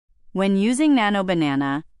When using Nano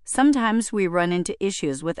Banana, sometimes we run into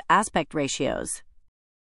issues with aspect ratios.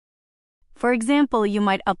 For example, you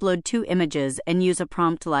might upload 2 images and use a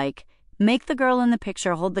prompt like, make the girl in the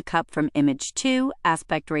picture hold the cup from image 2,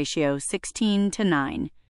 aspect ratio 16:9.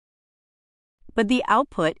 But the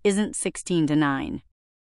output isn't 16:9.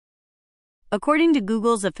 According to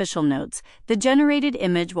Google's official notes, the generated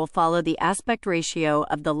image will follow the aspect ratio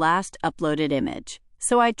of the last uploaded image.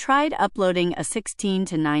 So I tried uploading a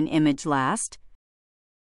 16:9 image last,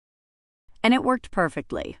 and it worked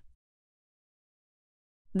perfectly.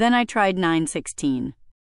 Then I tried 9:16,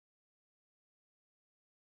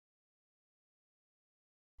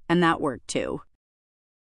 and that worked too.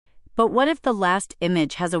 But what if the last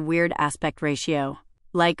image has a weird aspect ratio,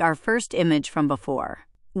 like our first image from before?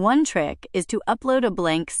 One trick is to upload a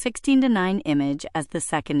blank 16:9 image as the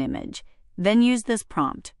second image, then use this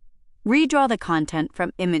prompt. Redraw the content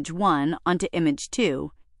from image 1 onto image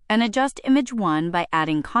 2, and adjust image 1 by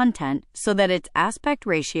adding content so that its aspect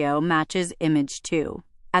ratio matches image 2.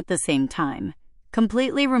 At the same time,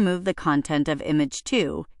 completely remove the content of image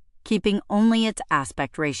 2, keeping only its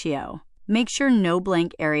aspect ratio. Make sure no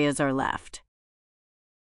blank areas are left.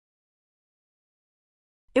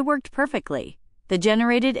 It worked perfectly. The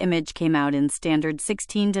generated image came out in standard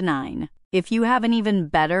 16:9. If you have an even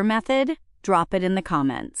better method, drop it in the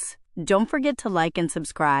comments. Don't forget to like and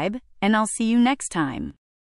subscribe, and I'll see you next time.